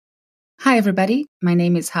Hi, everybody. My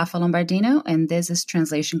name is Rafa Lombardino, and this is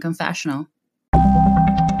Translation Confessional.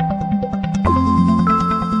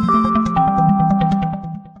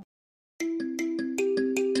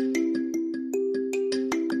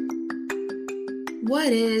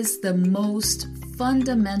 What is the most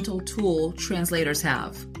fundamental tool translators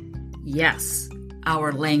have? Yes,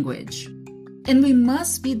 our language. And we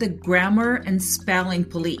must be the grammar and spelling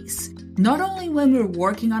police, not only when we're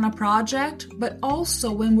working on a project, but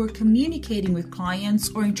also when we're communicating with clients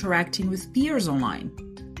or interacting with peers online.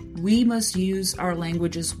 We must use our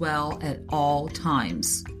language as well at all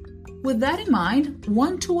times. With that in mind,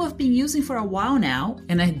 one tool I've been using for a while now,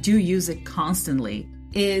 and I do use it constantly,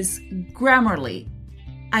 is Grammarly.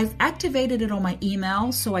 I've activated it on my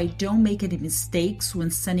email so I don't make any mistakes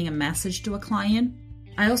when sending a message to a client.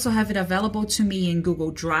 I also have it available to me in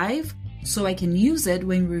Google Drive, so I can use it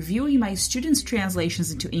when reviewing my students'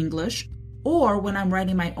 translations into English or when I'm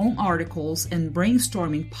writing my own articles and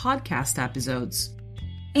brainstorming podcast episodes.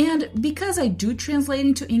 And because I do translate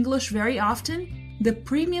into English very often, the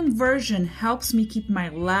premium version helps me keep my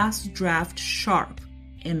last draft sharp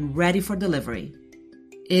and ready for delivery.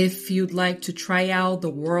 If you'd like to try out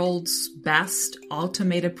the world's best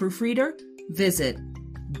automated proofreader, visit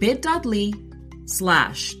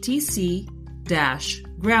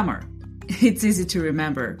bit.ly/TC-grammar. It's easy to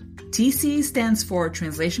remember. TC stands for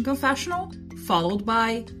Translation Confessional, followed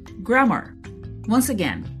by grammar. Once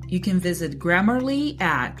again, you can visit Grammarly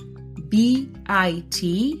at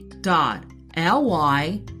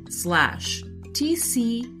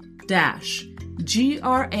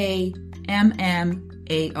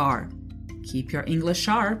bit.ly/TC-grammar. Keep your English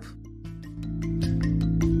sharp.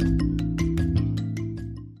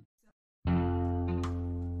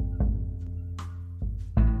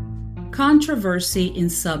 Controversy in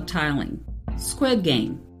subtitling. Squid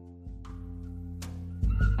Game.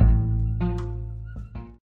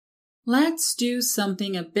 Let's do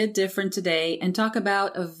something a bit different today and talk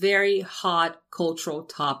about a very hot cultural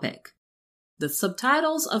topic. The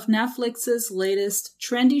subtitles of Netflix's latest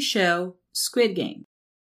trendy show, Squid Game.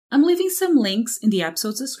 I'm leaving some links in the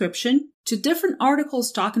episode's description to different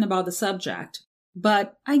articles talking about the subject,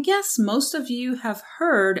 but I guess most of you have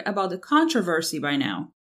heard about the controversy by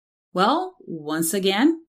now. Well, once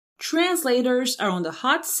again, translators are on the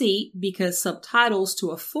hot seat because subtitles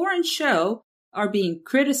to a foreign show are being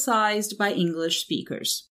criticized by English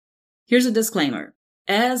speakers. Here's a disclaimer.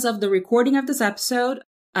 As of the recording of this episode,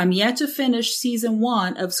 I'm yet to finish season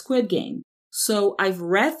 1 of Squid Game, so I've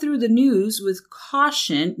read through the news with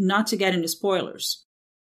caution not to get into spoilers.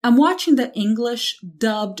 I'm watching the English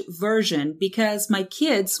dubbed version because my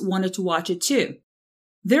kids wanted to watch it too.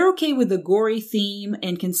 They're okay with the gory theme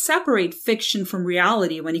and can separate fiction from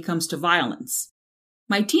reality when it comes to violence.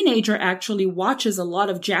 My teenager actually watches a lot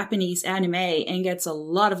of Japanese anime and gets a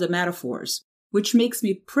lot of the metaphors, which makes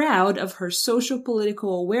me proud of her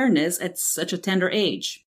social-political awareness at such a tender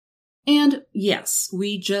age. And yes,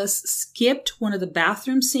 we just skipped one of the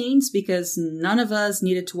bathroom scenes because none of us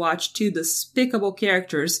needed to watch two despicable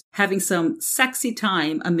characters having some sexy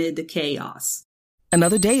time amid the chaos.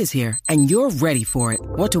 Another day is here, and you're ready for it.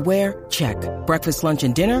 What to wear? Check. Breakfast, lunch,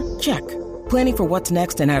 and dinner? Check. Planning for what's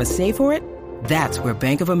next and how to save for it? That's where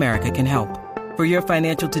Bank of America can help. For your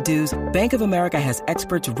financial to-dos, Bank of America has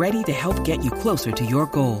experts ready to help get you closer to your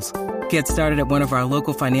goals. Get started at one of our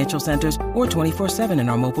local financial centers or 24/7 in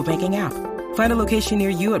our mobile banking app. Find a location near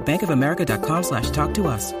you at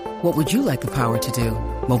bankofamerica.com/talktous. What would you like the power to do?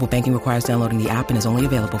 Mobile banking requires downloading the app and is only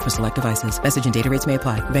available for select devices. Message and data rates may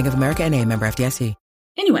apply. Bank of America N.A., member FDIC.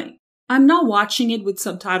 Anyway, I'm not watching it with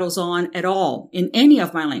subtitles on at all in any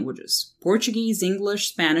of my languages, Portuguese, English,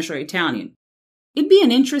 Spanish, or Italian. It'd be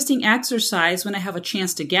an interesting exercise when I have a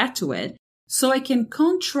chance to get to it, so I can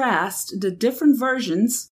contrast the different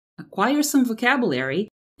versions, acquire some vocabulary,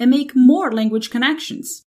 and make more language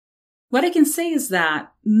connections. What I can say is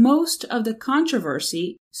that most of the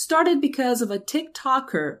controversy started because of a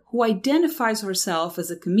TikToker who identifies herself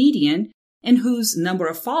as a comedian and whose number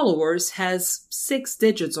of followers has 6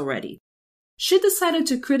 digits already. She decided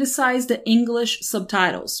to criticize the English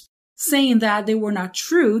subtitles, saying that they were not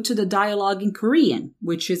true to the dialogue in Korean,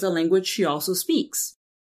 which is a language she also speaks.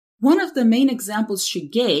 One of the main examples she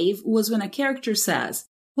gave was when a character says,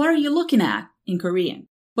 "What are you looking at?" in Korean,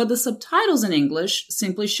 but the subtitles in English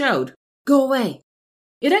simply showed, "Go away."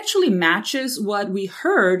 It actually matches what we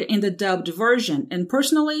heard in the dubbed version, and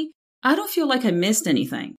personally, I don't feel like I missed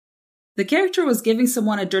anything. The character was giving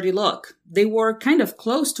someone a dirty look. They were kind of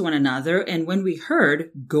close to one another, and when we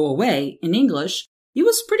heard "go away" in English, it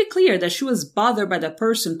was pretty clear that she was bothered by the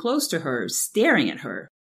person close to her staring at her.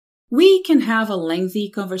 We can have a lengthy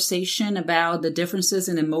conversation about the differences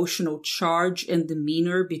in emotional charge and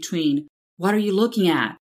demeanor between "what are you looking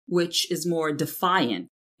at?" which is more defiant,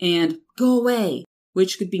 and "go away,"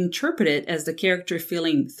 which could be interpreted as the character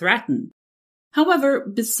feeling threatened. However,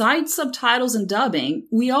 besides subtitles and dubbing,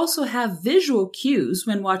 we also have visual cues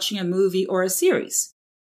when watching a movie or a series.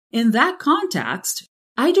 In that context,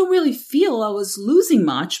 I don't really feel I was losing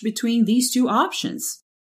much between these two options.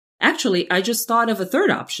 Actually, I just thought of a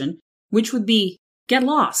third option, which would be "get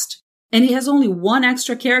lost," and it has only one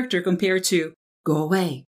extra character compared to "go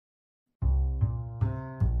away."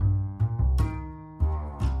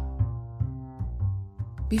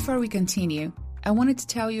 Before we continue, I wanted to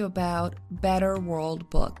tell you about Better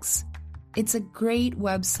World Books. It's a great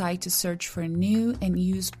website to search for new and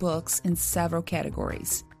used books in several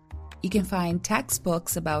categories. You can find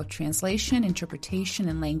textbooks about translation, interpretation,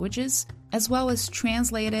 and languages, as well as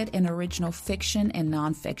translated and original fiction and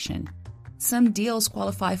nonfiction. Some deals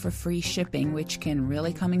qualify for free shipping, which can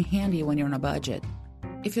really come in handy when you're on a budget.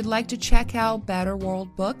 If you'd like to check out Better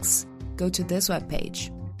World Books, go to this webpage,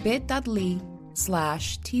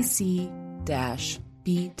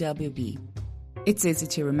 bit.ly/TC-BWB. It's easy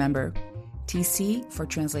to remember. TC for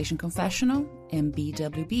Translation Confessional and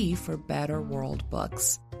BWB for Better World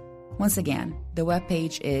Books. Once again, the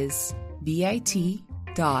webpage is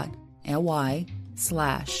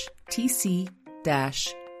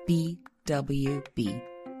bit.ly/TC-BWB.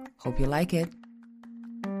 Hope you like it.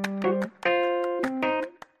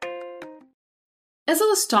 As I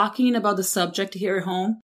was talking about the subject here at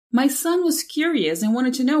home, my son was curious and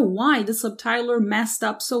wanted to know why the subtitler messed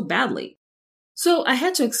up so badly. So I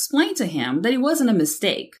had to explain to him that it wasn't a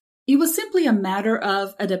mistake. It was simply a matter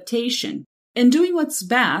of adaptation and doing what's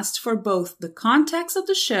best for both the context of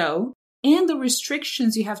the show and the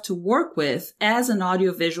restrictions you have to work with as an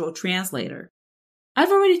audiovisual translator.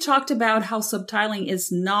 I've already talked about how subtitling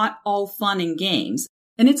is not all fun and games,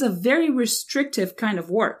 and it's a very restrictive kind of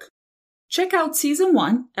work. Check out Season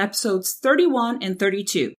 1, Episodes 31 and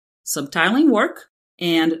 32, Subtitling Work,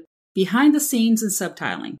 and Behind the Scenes in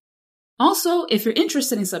Subtitling. Also, if you're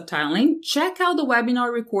interested in subtitling, check out the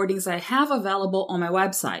webinar recordings I have available on my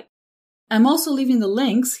website. I'm also leaving the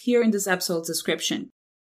links here in this episode's description.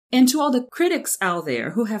 And to all the critics out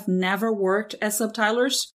there who have never worked as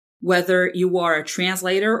subtitlers, whether you are a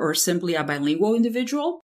translator or simply a bilingual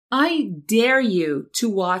individual, I dare you to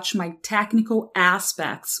watch my Technical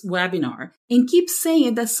Aspects webinar and keep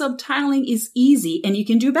saying that subtitling is easy and you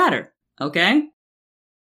can do better, okay?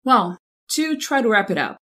 Well, to try to wrap it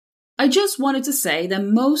up, I just wanted to say that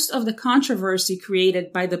most of the controversy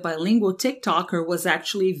created by the bilingual TikToker was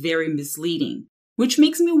actually very misleading, which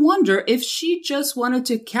makes me wonder if she just wanted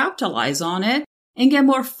to capitalize on it and get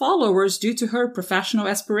more followers due to her professional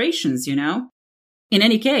aspirations, you know? In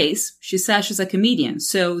any case, she says she's a comedian,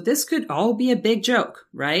 so this could all be a big joke,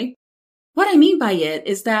 right? What I mean by it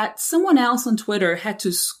is that someone else on Twitter had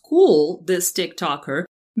to school this TikToker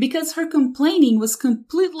because her complaining was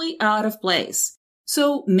completely out of place.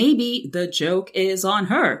 So maybe the joke is on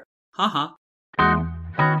her. Haha.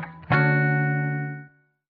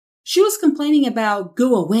 She was complaining about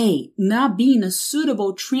 "go away" not being a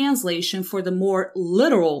suitable translation for the more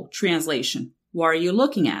literal translation. What are you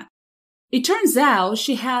looking at? It turns out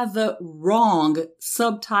she had the wrong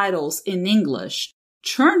subtitles in English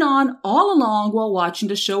turned on all along while watching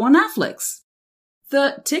the show on Netflix.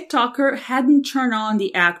 The TikToker hadn't turned on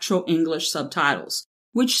the actual English subtitles,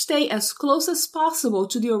 which stay as close as possible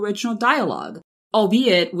to the original dialogue,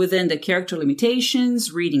 albeit within the character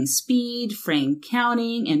limitations, reading speed, frame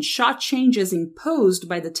counting, and shot changes imposed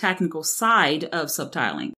by the technical side of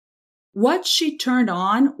subtitling. What she turned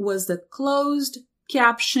on was the closed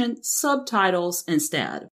caption subtitles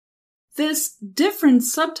instead. This different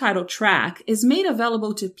subtitle track is made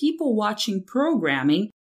available to people watching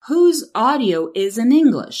programming whose audio is in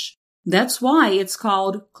English. That's why it's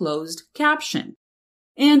called closed caption.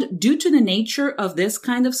 And due to the nature of this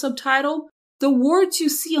kind of subtitle, the words you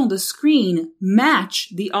see on the screen match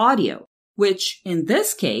the audio, which in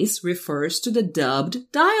this case refers to the dubbed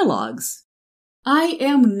dialogues. I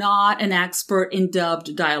am not an expert in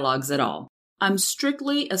dubbed dialogues at all. I'm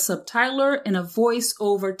strictly a subtitler and a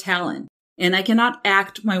voice-over talent, and I cannot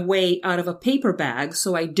act my way out of a paper bag,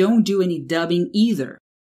 so I don't do any dubbing either.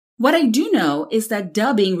 What I do know is that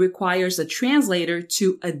dubbing requires a translator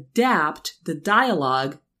to adapt the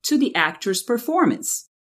dialogue to the actor's performance.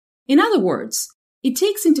 In other words, it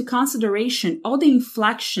takes into consideration all the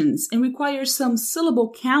inflections and requires some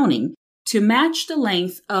syllable counting to match the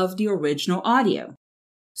length of the original audio.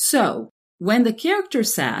 So, when the character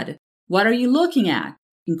said, "What are you looking at?"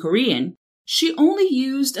 in Korean, she only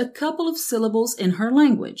used a couple of syllables in her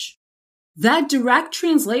language. That direct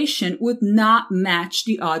translation would not match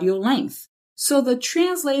the audio length. So the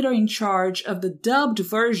translator in charge of the dubbed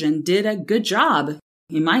version did a good job,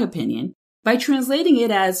 in my opinion, by translating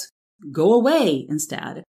it as "go away"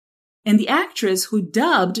 instead. And the actress who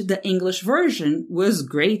dubbed the English version was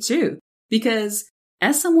great too, because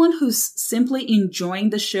as someone who's simply enjoying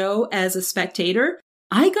the show as a spectator,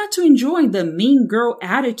 I got to enjoy the mean girl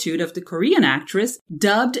attitude of the Korean actress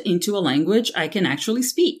dubbed into a language I can actually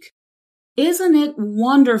speak. Isn't it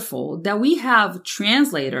wonderful that we have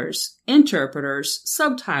translators, interpreters,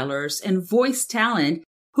 subtitlers, and voice talent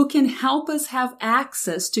who can help us have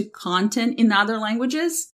access to content in other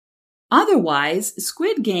languages? Otherwise,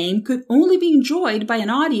 Squid Game could only be enjoyed by an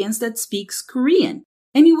audience that speaks Korean,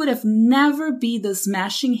 and it would have never been the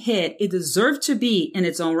smashing hit it deserved to be in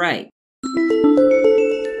its own right.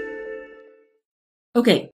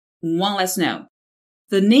 Okay, one last note.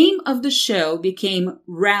 The name of the show became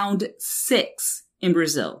Round 6 in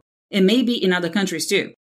Brazil, and maybe in other countries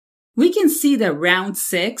too. We can see that Round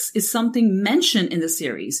 6 is something mentioned in the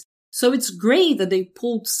series, so it's great that they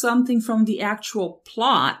pulled something from the actual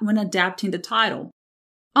plot when adapting the title.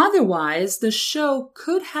 Otherwise, the show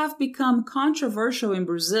could have become controversial in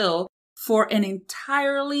Brazil for an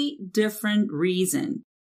entirely different reason.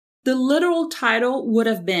 The literal title would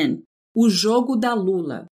have been O Jogo da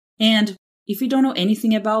Lula, and if you don't know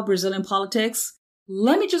anything about Brazilian politics,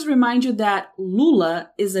 let me just remind you that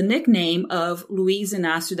Lula is a nickname of Luiz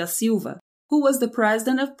Inácio da Silva, who was the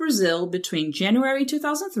president of Brazil between January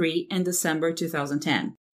 2003 and December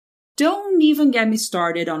 2010. Don't even get me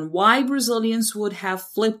started on why Brazilians would have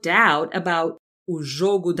flipped out about O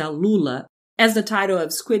Jogo da Lula as the title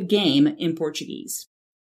of Squid Game in Portuguese.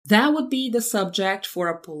 That would be the subject for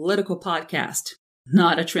a political podcast,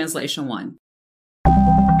 not a translation one.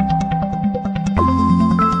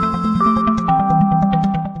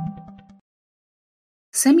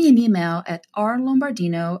 Send me an email at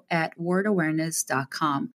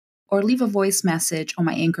rlombardino@wordawareness.com or leave a voice message on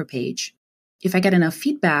my Anchor page. If I get enough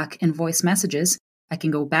feedback and voice messages, I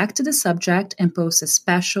can go back to the subject and post a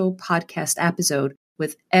special podcast episode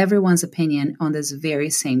with everyone's opinion on this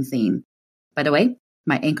very same theme. By the way,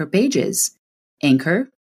 my Anchor page is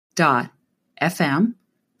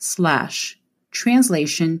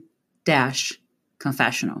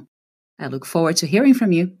anchor.fm/translation-confessional. I look forward to hearing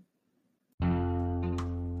from you.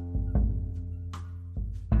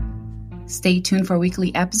 Stay tuned for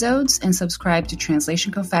weekly episodes and subscribe to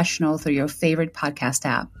Translation Confessional through your favorite podcast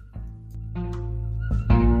app.